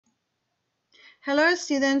Hello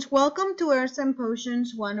students, welcome to Herbs and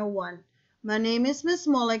Potions 101. My name is Miss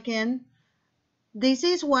Mulligan. This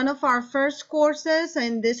is one of our first courses,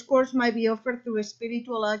 and this course might be offered through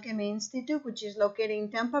Spiritual Alchemy Institute, which is located in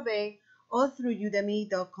Tampa Bay, or through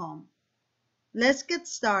udemy.com. Let's get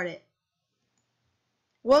started.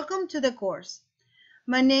 Welcome to the course.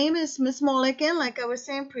 My name is Miss Mulligan, like I was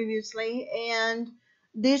saying previously, and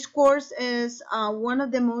this course is one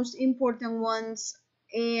of the most important ones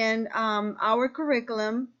in our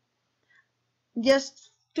curriculum. Just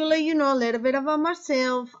to let you know a little bit about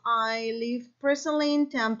myself, I live presently in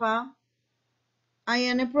Tampa. I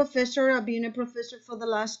am a professor. I've been a professor for the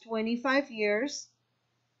last 25 years.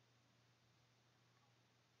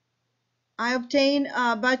 I obtained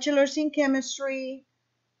a bachelor's in chemistry,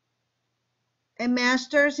 a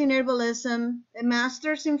master's in herbalism, a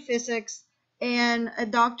master's in physics, and a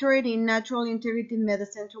doctorate in natural integrative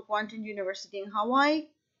medicine through Quantum University in Hawaii.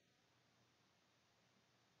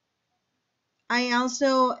 I am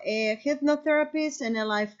also a hypnotherapist and a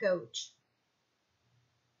life coach.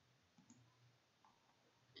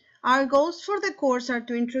 Our goals for the course are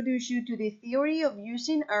to introduce you to the theory of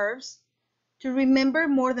using herbs, to remember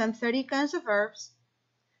more than 30 kinds of herbs,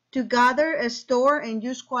 to gather, store, and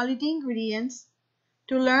use quality ingredients,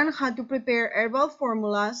 to learn how to prepare herbal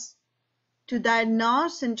formulas, to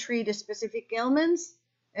diagnose and treat specific ailments,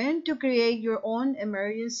 and to create your own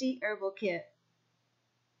emergency herbal kit.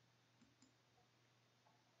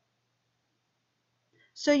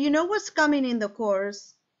 So you know what's coming in the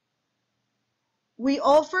course. We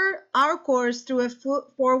offer our course through a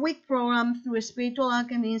 4-week program through a Spiritual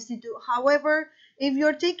Alchemy Institute. However, if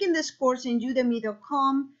you're taking this course in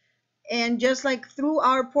udemy.com, and just like through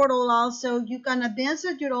our portal also, you can advance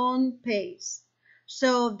at your own pace.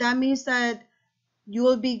 So that means that you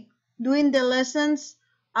will be doing the lessons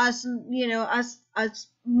as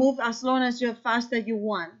move as long as you're fast as you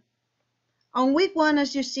want. On week 1,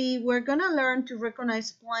 as you see, we're gonna learn to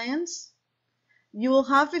recognize plants. You will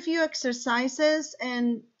have a few exercises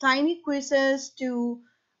and tiny quizzes to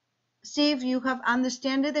see if you have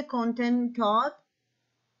understood the content taught.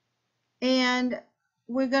 And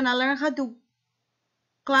we're gonna learn how to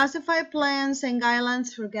classify plants and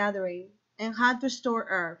guidelines for gathering and how to store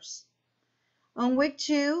herbs. On week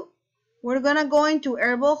 2, we're gonna go into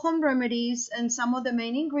herbal home remedies and some of the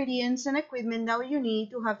main ingredients and equipment that you need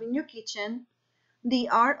to have in your kitchen, the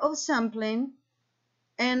art of sampling,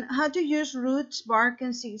 and how to use roots, bark,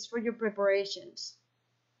 and seeds for your preparations.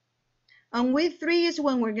 On week 3 is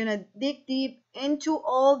when we're gonna dig deep into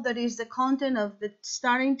all that is the content of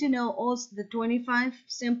starting to know all the 25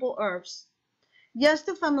 simple herbs, just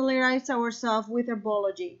to familiarize ourselves with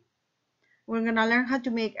herbology. We're gonna learn how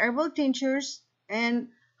to make herbal tinctures and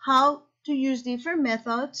how to use different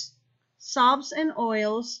methods, soaps and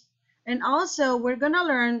oils, and also we're gonna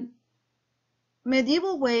learn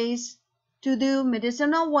medieval ways to do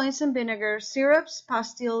medicinal wines and vinegars, syrups,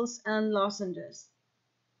 pastilles, and lozenges.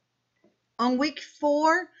 On week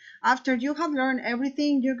 4, after you have learned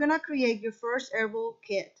everything, you're gonna create your first herbal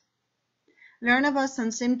kit. Learn about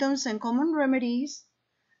some symptoms and common remedies,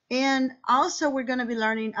 and also we're gonna be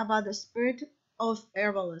learning about the spirit of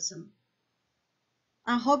herbalism.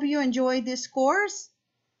 I hope you enjoyed this course,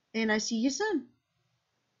 and I see you soon.